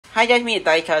Hi guys, me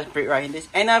Diecast Brick right in this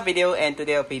another video, and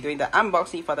today I'll be doing the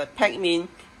unboxing for the Pacmin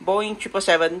Boeing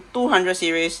 777-200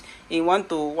 series in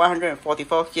 1 to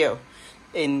 144 scale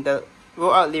in the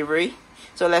Rollout livery.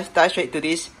 So let's dive straight to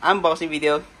this unboxing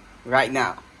video right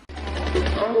now.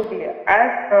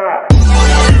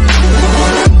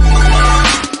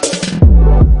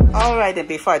 Alright, then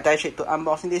before I dive straight to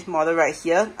unboxing this model right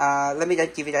here, let me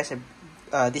just give you guys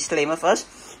a disclaimer first.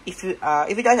 If you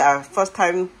guys are first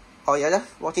time or you're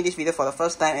just watching this video for the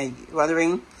first time and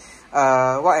wondering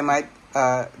what am I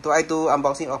do I do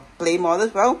unboxing of play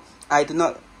models? Well, I do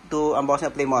not do unboxing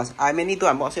of play models. I mainly do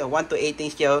unboxing of 1 to 18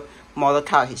 scale model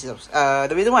cars itself.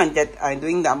 The reason why I'm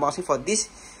doing the unboxing for this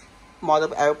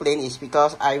model aeroplane is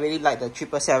because I really like the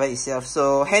 777 itself,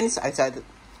 so hence I decided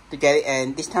to get it.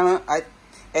 And this time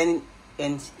in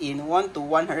 1 to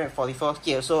 144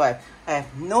 scale, so I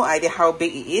have no idea how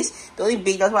big it is. The only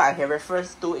biggest one I can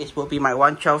reference to will be my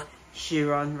 112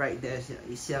 Chiron right there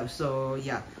itself. So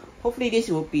yeah, hopefully this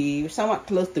will be somewhat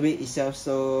close to it itself.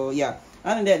 So yeah,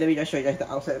 other than that, let me just show you guys the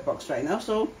outside the box right now.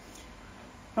 So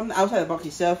from the outside the box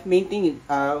itself, main thing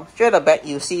straight at the back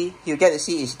you get to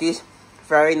see is this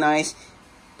very nice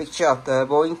picture of the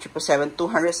Boeing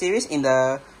 777-200 series in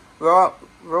the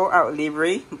Rollout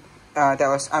livery that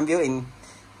was unveiled in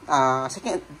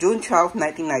June 12,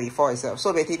 1994 itself.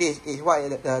 So basically this is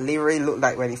what the livery looked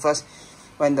like when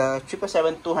the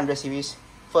 777-200 series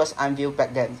first unveiled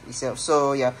back then itself.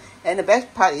 So yeah, and the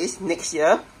best part is next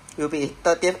year will be its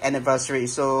 30th anniversary.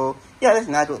 So yeah, that's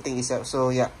another good thing itself. So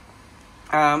yeah,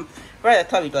 right at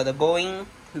the top we got the Boeing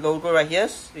logo right here,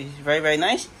 which is very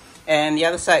nice. And the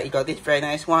other side you got this very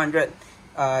nice 100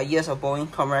 years of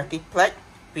Boeing commemorative plaque,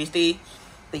 basically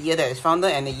the year that it's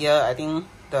founded and the year, I think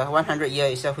the 100 year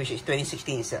itself, which is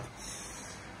 2016 itself.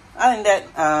 Other than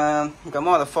that, you got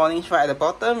more of the fontings right at the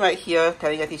bottom right here,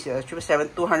 telling that this is a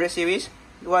 777-200 series.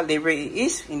 What livery it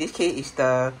is, in this case, is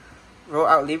the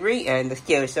Rollout livery, and the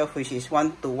scale itself, which is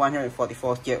 1 to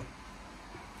 144 scale.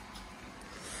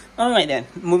 Alright then,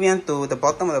 moving on to the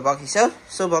bottom of the box itself.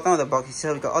 So bottom of the box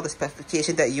itself, we got all the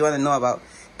specifications that you want to know about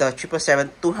the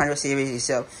 777-200 series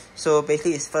itself. So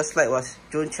basically its first flight was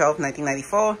June 12,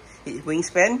 1994. Its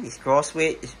wingspan, its gross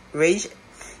weight, its range,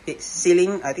 its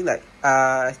ceiling, I think like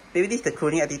maybe this is the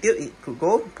cruising altitude it could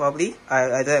go, probably.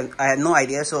 I had no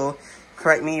idea, so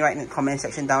correct me right in the comment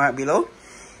section down right below.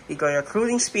 You got your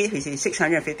cruising speed, which is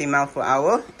 650 miles per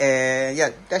hour, and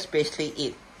yeah, that's basically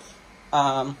it.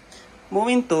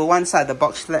 Moving to one side of the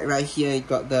box flat right here, you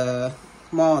got the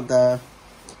more of the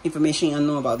information you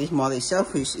know about this model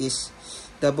itself, which is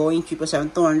the Boeing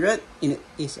 777-200.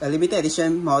 It's a limited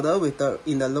edition model with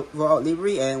in the Rollout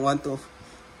livery and 1 to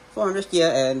 400 scale,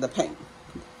 and the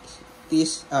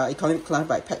economic class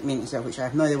by Pacmin itself, which I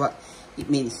have no idea what it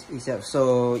means itself.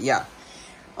 So yeah,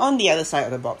 on the other side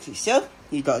of the box itself,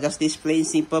 you got just this plain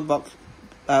simple black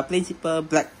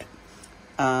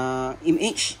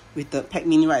image with the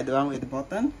Pacmin right around at the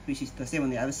bottom, which is the same on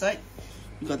the other side.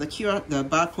 You got the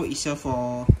barcode itself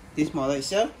for this model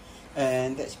itself,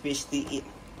 and that's basically it.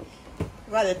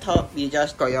 Right at the top, you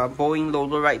just got your Boeing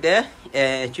logo right there,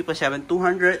 and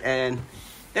 777-200, and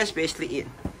that's basically it.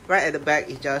 Right at the back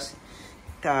is just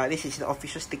this is the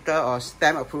official sticker or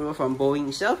stamp approval from Boeing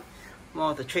itself.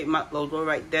 More of the trademark logo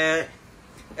right there,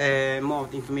 and more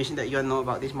of the information that you want to know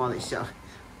about this model itself.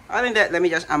 Other than that, let me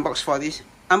just unbox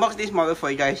this model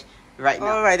for you guys right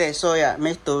now. Alright then, so yeah, I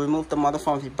managed to remove the model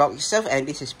from the box itself, and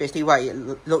this is basically what it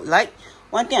looked like.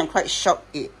 One thing I'm quite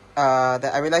shocked that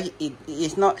I realized it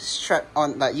is not strapped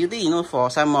on, like usually, you know, for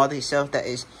some models itself that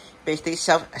is basically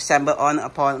self-assembled on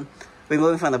upon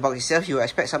removing from the box itself. You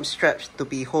expect some straps to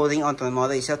be holding onto the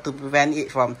model itself to prevent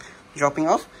it from dropping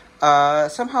off.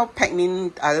 Somehow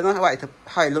Pacmin, I don't know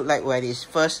how it looked like when it's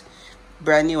first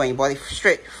brand new, when you bought it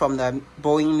straight from the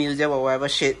Boeing museum or whatever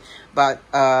shit, but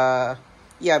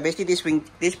yeah, basically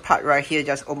this part right here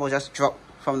almost dropped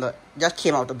from just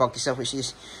came out of the box itself, which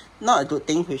is not a good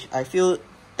thing, which I feel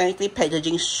technically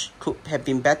packaging could have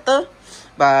been better,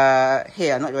 but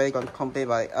hey, I'm not really going to complain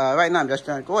about it. Right now I'm just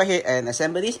going to go ahead and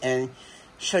assemble this and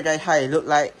show you guys how it looked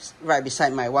like right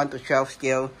beside my 1 to 12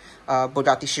 scale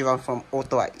Bugatti Chiron from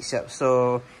Auto itself.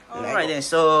 So alright then,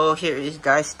 so here is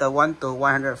guys the 1 to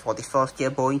 144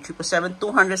 scale Boeing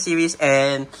 777-200 series,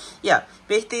 and yeah,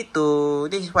 basically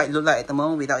this is what it looked like at the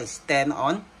moment without its stand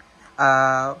on.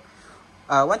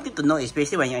 One thing to note is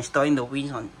basically when you're installing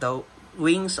the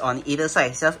wings on either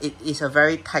side itself, it is a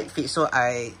very tight fit. So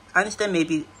I understand,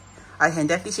 maybe I can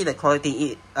definitely see the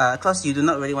quality because you do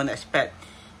not really want to expect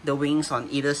the wings on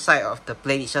either side of the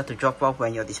plane itself to drop off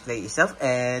when you're displaying itself.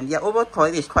 And yeah, overall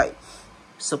quality is quite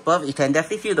superb. You can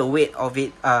definitely feel the weight of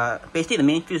it. Basically the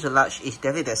main fuselage is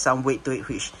definitely there's some weight to it,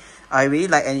 which I really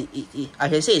like, and I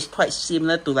can say it's quite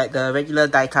similar to like the regular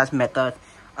die-cast metal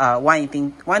 1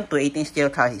 to 18 scale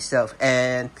cast itself.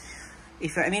 And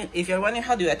if you're wondering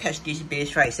how do you attach this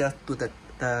base right itself to the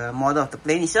model of the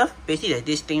plane itself, basically there's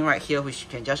this thing right here which you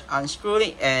can just unscrew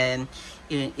it, and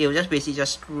it will just basically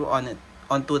just screw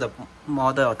onto the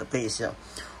model of the plane itself.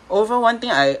 Over one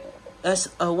thing there's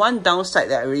one downside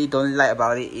that I really don't like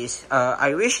about it is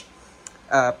I wish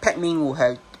Pacmin would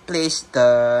have placed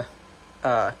the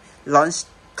launch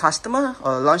customer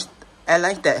or launch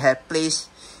airlines that had placed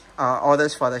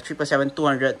orders for the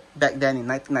 777-200 back then in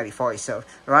 1994 itself,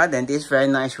 rather than this very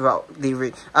nice route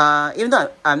livery. Even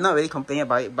though I'm not really complaining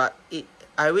about it, but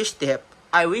I wish they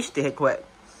could have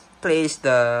placed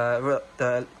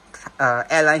the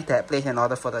airlines that had placed an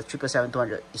order for the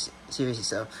 777-200 series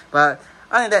itself. But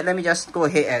other than that, let me just go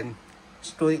ahead and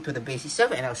screw it to the base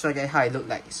itself, and I'll show you how it look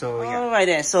like. So yeah. Alright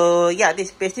then, so yeah,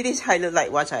 this is how it look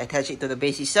like once I attach it to the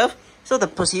base itself. So the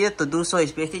procedure to do so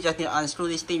is basically just need to unscrew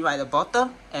this thing right at the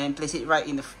bottom and place it right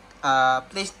in the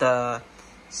place the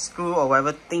screw or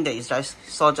whatever thing that you just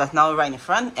saw just now right in the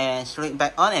front, and screw it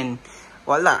back on, and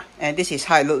voila. And this is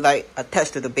how it look like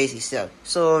attached to the base itself.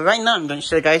 So right now I'm going to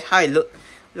show you guys how it look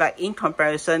like in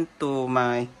comparison to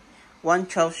my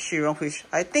 112 Chiron, which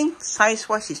I think size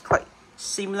wise is quite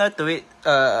similar to it.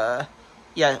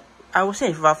 Yeah, I would say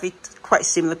it's roughly quite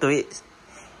similar to it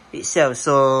itself.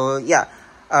 So yeah,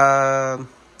 other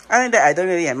than that, I don't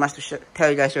really have much to tell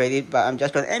you guys already, but I'm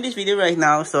just gonna end this video right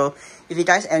now. So if you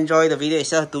guys enjoy the video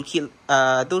itself, do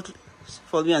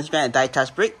follow me on Instagram at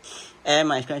Diecast Brick, and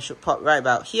my Instagram should pop right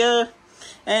about here.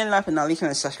 And last but not least,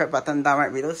 click the subscribe button down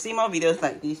right below. See more videos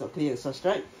like this, or click the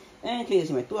subscribe and click to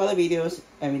see my 2 other videos.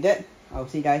 And with that, I'll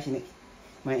see you guys in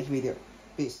my next video.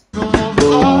 Peace.